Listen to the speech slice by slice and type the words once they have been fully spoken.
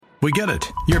We get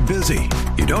it. You're busy.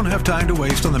 You don't have time to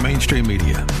waste on the mainstream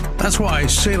media. That's why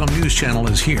Salem News Channel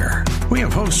is here. We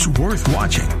have hosts worth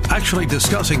watching, actually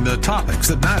discussing the topics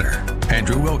that matter.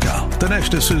 Andrew Wilkow,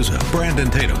 Dinesh D'Souza, Brandon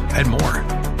Tatum, and more.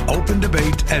 Open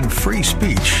debate and free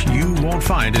speech you won't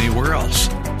find anywhere else.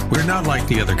 We're not like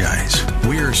the other guys.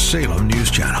 We're Salem News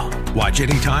Channel. Watch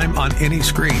anytime on any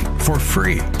screen for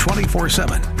free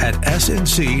 24/7 at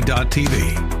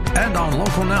snc.tv and on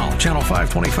Local Now, Channel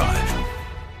 525.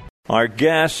 Our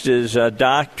guest is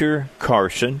Dr.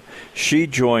 Carson. She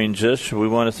joins us. We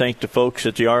want to thank the folks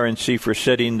at the RNC for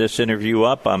setting this interview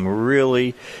up. I'm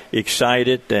really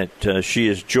excited that she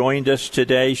has joined us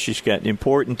today. She's got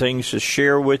important things to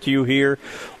share with you here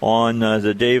on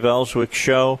the Dave Ellswick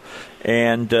Show.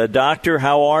 And, Doctor,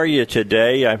 how are you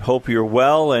today? I hope you're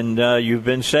well and you've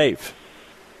been safe.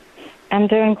 I'm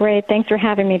doing great. Thanks for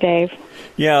having me, Dave.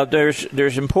 Yeah,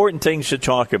 there's important things to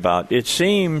talk about. It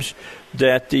seems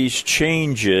that these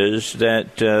changes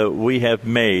that we have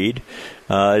made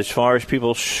as far as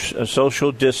people's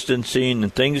social distancing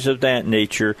and things of that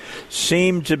nature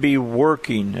seem to be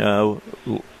working.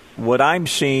 What I'm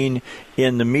seeing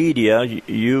in the media,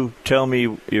 you tell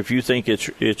me if you think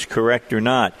it's correct or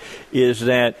not, is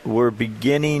that we're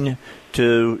beginning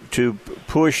to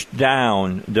push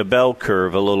down the bell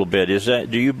curve a little bit.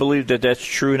 Do you believe that that's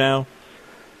true now?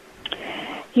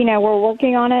 You know, we're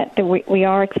working on it. We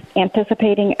are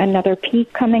anticipating another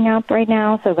peak coming up right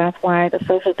now, so that's why the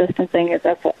social distancing is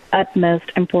of utmost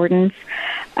importance.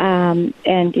 And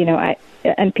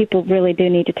people really do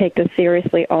need to take this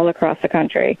seriously all across the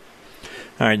country.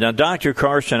 All right. Now, Dr.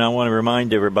 Carson, I want to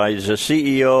remind everybody, is the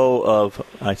CEO of,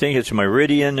 I think it's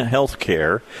Meridian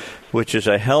Healthcare, which is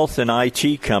a health and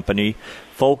IT company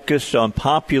focused on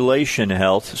population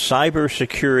health,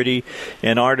 cybersecurity,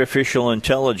 and artificial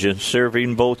intelligence,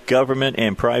 serving both government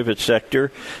and private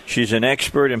sector. She's an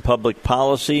expert in public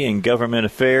policy and government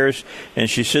affairs, and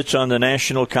she sits on the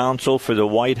National Council for the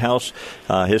White House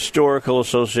Historical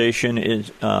Association,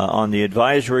 is on the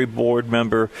advisory board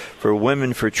member for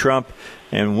Women for Trump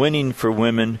and Winning for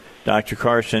Women. Dr.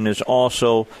 Carson is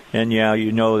also, and yeah,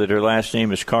 you know that her last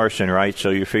name is Carson, right? So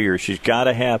you figure she's got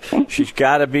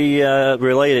to be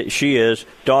related. She is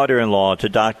daughter-in-law to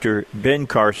Dr. Ben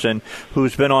Carson,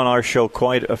 who's been on our show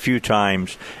quite a few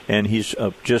times, and he's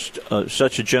just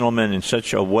such a gentleman and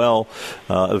such a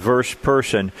well-versed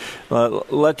person.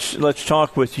 Let's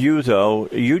talk with you, though.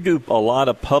 You do a lot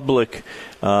of public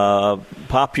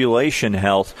population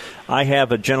health. I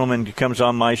have a gentleman who comes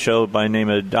on my show by the name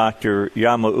of Dr.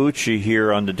 Yamauchi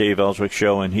here on the Dave Ellswick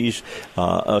Show, and he's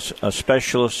a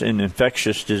specialist in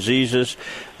infectious diseases,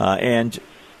 and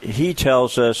he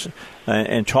tells us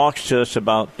and talks to us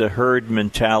about the herd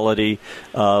mentality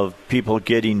of people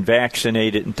getting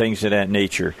vaccinated and things of that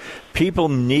nature. People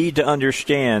need to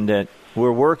understand that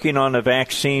we're working on a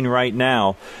vaccine right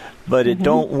now, but it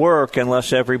don't work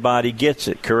unless everybody gets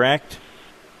it, correct?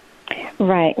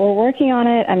 Right. We're working on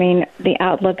it. I mean, the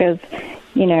outlook is,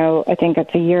 I think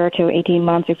it's a year to 18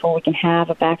 months before we can have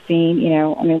a vaccine.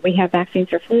 We have vaccines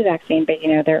for flu vaccine, but,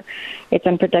 it's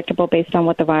unpredictable based on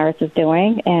what the virus is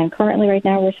doing. And currently right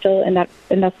now we're still in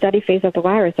that study phase of the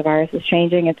virus. The virus is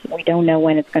changing. We don't know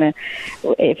when if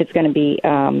it's going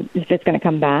to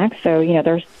come back. So,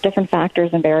 there's different factors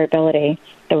and variability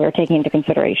that we're taking into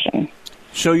consideration.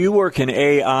 So you work in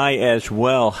AI as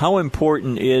well. How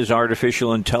important is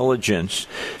artificial intelligence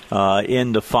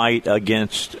in the fight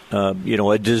against, a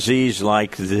disease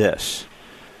like this?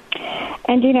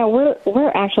 And,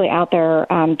 we're actually out there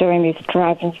doing these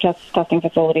drive-in testing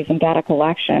facilities and data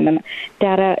collection. And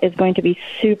data is going to be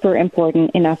super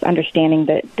important in us understanding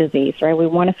the disease, right? We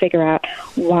want to figure out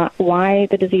why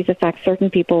the disease affects certain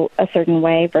people a certain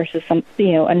way versus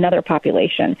another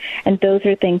population. And those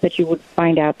are things that you would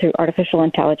find out through artificial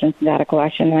intelligence and data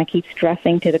collection. And I keep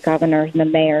stressing to the governors and the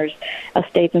mayors of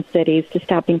states and cities to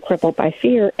stop being crippled by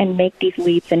fear and make these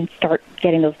leaps and start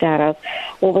getting those data.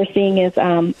 What we're seeing is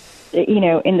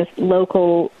in this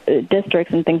local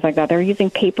districts and things like that, they're using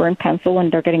paper and pencil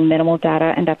and they're getting minimal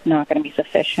data, and that's not going to be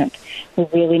sufficient. We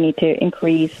really need to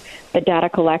increase the data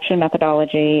collection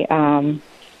methodology. And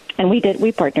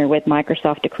we partnered with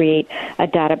Microsoft to create a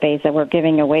database that we're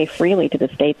giving away freely to the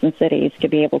states and cities to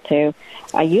be able to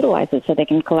utilize it so they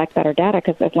can collect better data,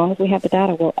 because as long as we have the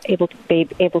data, we'll be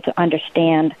able to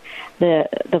understand the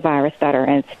virus better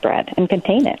and its spread and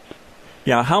contain it.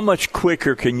 Yeah, how much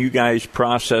quicker can you guys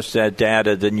process that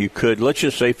data than you could, let's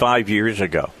just say, 5 years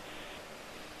ago?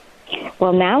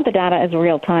 Well, now the data is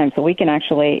real time, so we can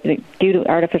actually, due to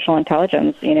artificial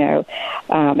intelligence, and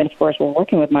of course we're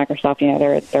working with Microsoft.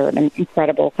 They're an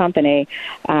incredible company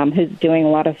who's doing a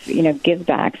lot of give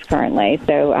backs currently.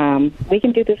 So we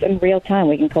can do this in real time.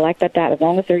 We can collect that data as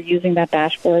long as they're using that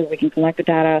dashboard. We can collect the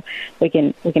data. We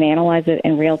can analyze it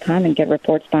in real time and get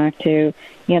reports back to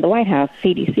the White House,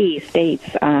 CDC, states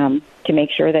to make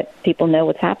sure that people know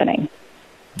what's happening.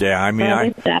 Yeah, I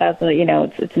mean, data,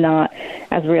 it's not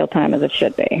as real time as it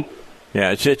should be.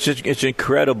 Yeah, it's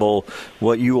incredible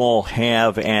what you all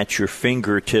have at your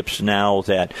fingertips now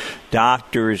that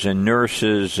doctors and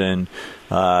nurses and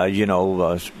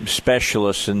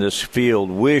specialists in this field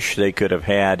wish they could have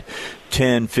had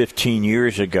 10, 15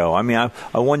 years ago. I mean,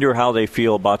 I wonder how they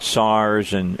feel about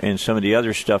SARS and some of the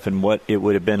other stuff and what it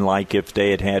would have been like if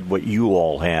they had what you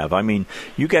all have. I mean,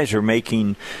 you guys are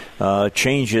making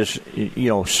changes,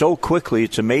 so quickly.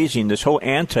 It's amazing. This whole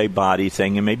antibody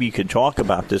thing, and maybe you could talk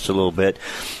about this a little bit,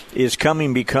 is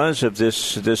coming because of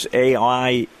this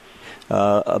AI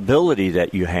ability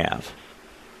that you have.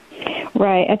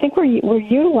 Right. I think we're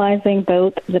utilizing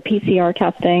both the PCR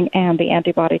testing and the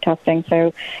antibody testing.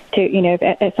 So,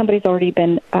 if somebody's already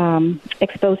been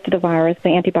exposed to the virus, the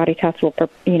antibody test will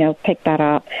pick that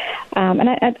up.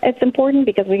 And it's important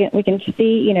because we can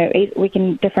see we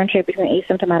can differentiate between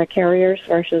asymptomatic carriers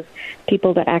versus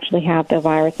people that actually have the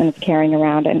virus and it's carrying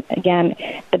around. And again,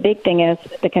 the big thing is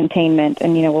the containment.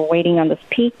 And we're waiting on this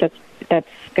peak that's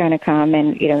going to come,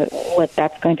 and what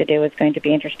that's going to do is going to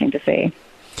be interesting to see.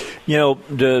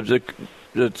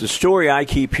 The story I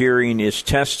keep hearing is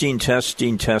testing.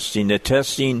 The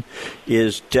testing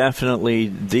is definitely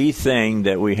the thing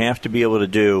that we have to be able to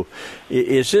do.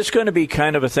 Is this going to be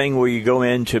kind of a thing where you go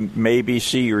in to maybe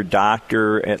see your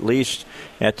doctor at least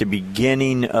at the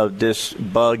beginning of this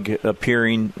bug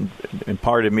appearing? And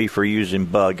pardon me for using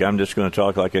bug. I'm just going to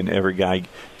talk like an everyday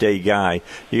guy.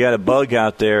 You got a bug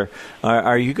out there.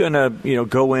 Are you going to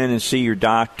go in and see your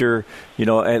doctor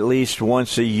at least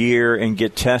once a year and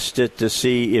get tested to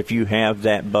see if you have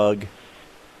that bug?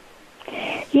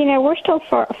 We're still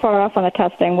far off on the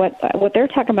testing. What they're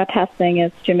talking about testing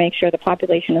is to make sure the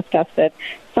population is tested,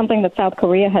 something that South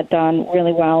Korea had done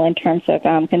really well in terms of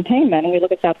containment. And we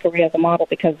look at South Korea as a model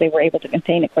because they were able to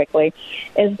contain it quickly,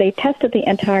 is they tested the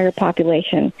entire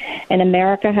population. And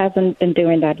America hasn't been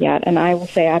doing that yet. And I will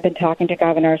say I've been talking to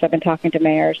governors, I've been talking to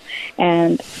mayors,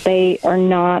 and they are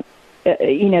not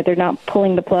they're not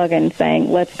pulling the plug and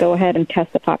saying, let's go ahead and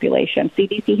test the population.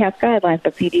 CDC has guidelines,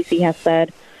 but CDC has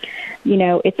said,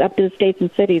 it's up to the states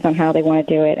and cities on how they want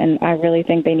to do it. And I really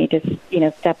think they need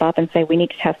to, step up and say we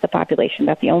need to test the population.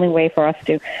 That's the only way for us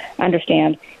to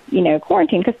understand,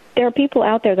 quarantine. Because there are people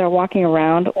out there that are walking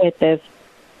around with this,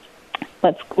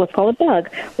 let's call it bug,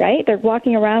 right? They're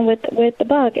walking around with the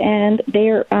bug, and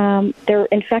they're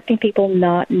infecting people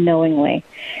not knowingly.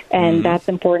 And that's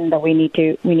important that we need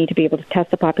to be able to test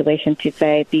the population to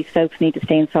say these folks need to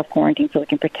stay in self-quarantine so we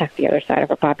can protect the other side of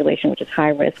our population, which is high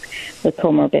risk with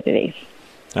comorbidities.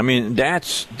 I mean,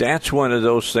 that's one of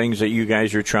those things that you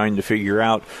guys are trying to figure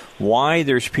out, why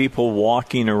there's people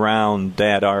walking around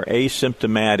that are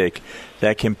asymptomatic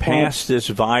that can pass this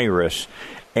virus.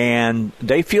 And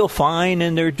they feel fine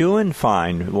and they're doing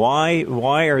fine. Why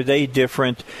are they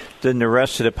different than the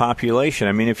rest of the population?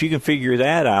 I mean, if you can figure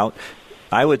that out,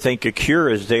 I would think a cure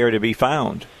is there to be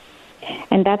found.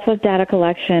 And that's what data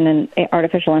collection and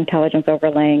artificial intelligence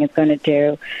overlaying is going to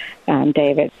do,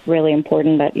 Dave. It's really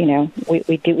important that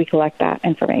we collect that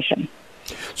information.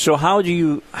 So how do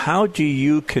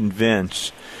you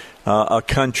convince a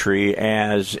country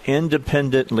as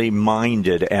independently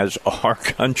minded as our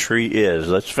country is,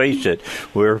 let's face it,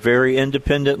 we're very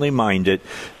independently minded,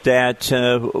 that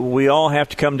we all have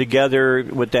to come together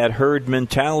with that herd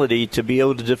mentality to be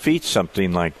able to defeat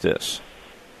something like this?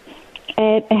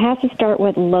 It has to start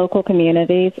with local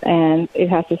communities, and it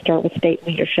has to start with state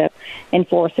leadership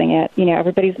enforcing it.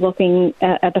 Everybody's looking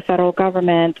at the federal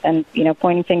government and,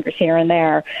 pointing fingers here and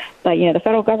there. But, the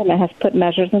federal government has put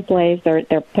measures in place. They're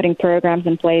putting programs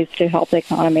in place to help the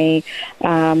economy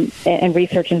and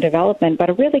research and development. But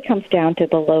it really comes down to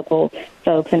the local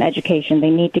folks and education.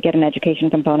 They need to get an education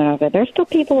component of it. There's still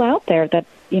people out there that,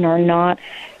 are not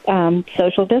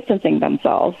social distancing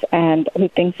themselves and who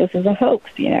thinks this is a hoax.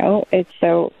 It's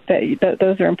so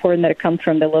those are important that it comes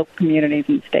from the local communities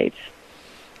and states.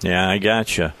 Yeah, I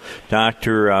gotcha.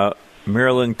 Dr.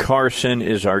 Merlynn Carson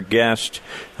is our guest.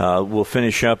 We'll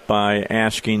finish up by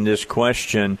asking this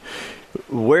question.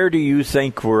 Where do you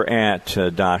think we're at,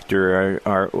 Doctor?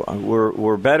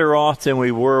 We're better off than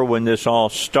we were when this all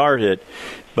started,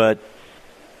 but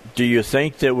do you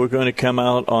think that we're going to come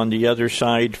out on the other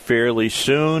side fairly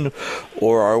soon,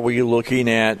 or are we looking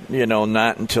at,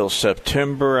 not until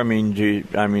September? I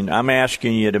mean, I'm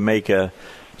asking you to make a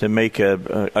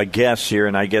guess here,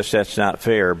 and I guess that's not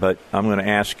fair, but I'm going to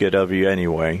ask it of you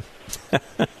anyway.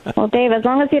 Well, Dave, as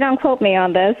long as you don't quote me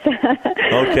on this.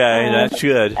 Okay, that's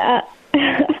good.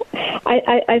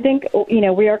 I think,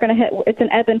 we are going to hit, it's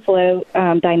an ebb and flow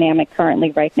dynamic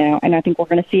currently right now, and I think we're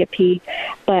going to see a peak.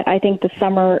 But I think the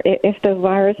summer, if the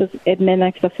virus, it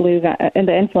mimics the flu and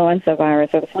the influenza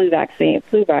virus or the flu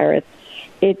virus,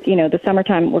 the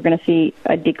summertime we're going to see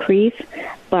a decrease,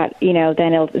 but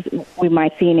then we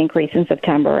might see an increase in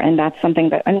September, and that's something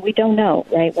that, and we don't know,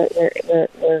 right?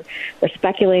 We're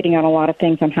speculating on a lot of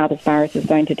things on how this virus is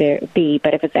going to be,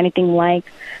 but if it's anything like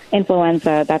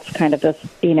influenza, that's kind of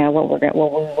what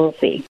we'll see.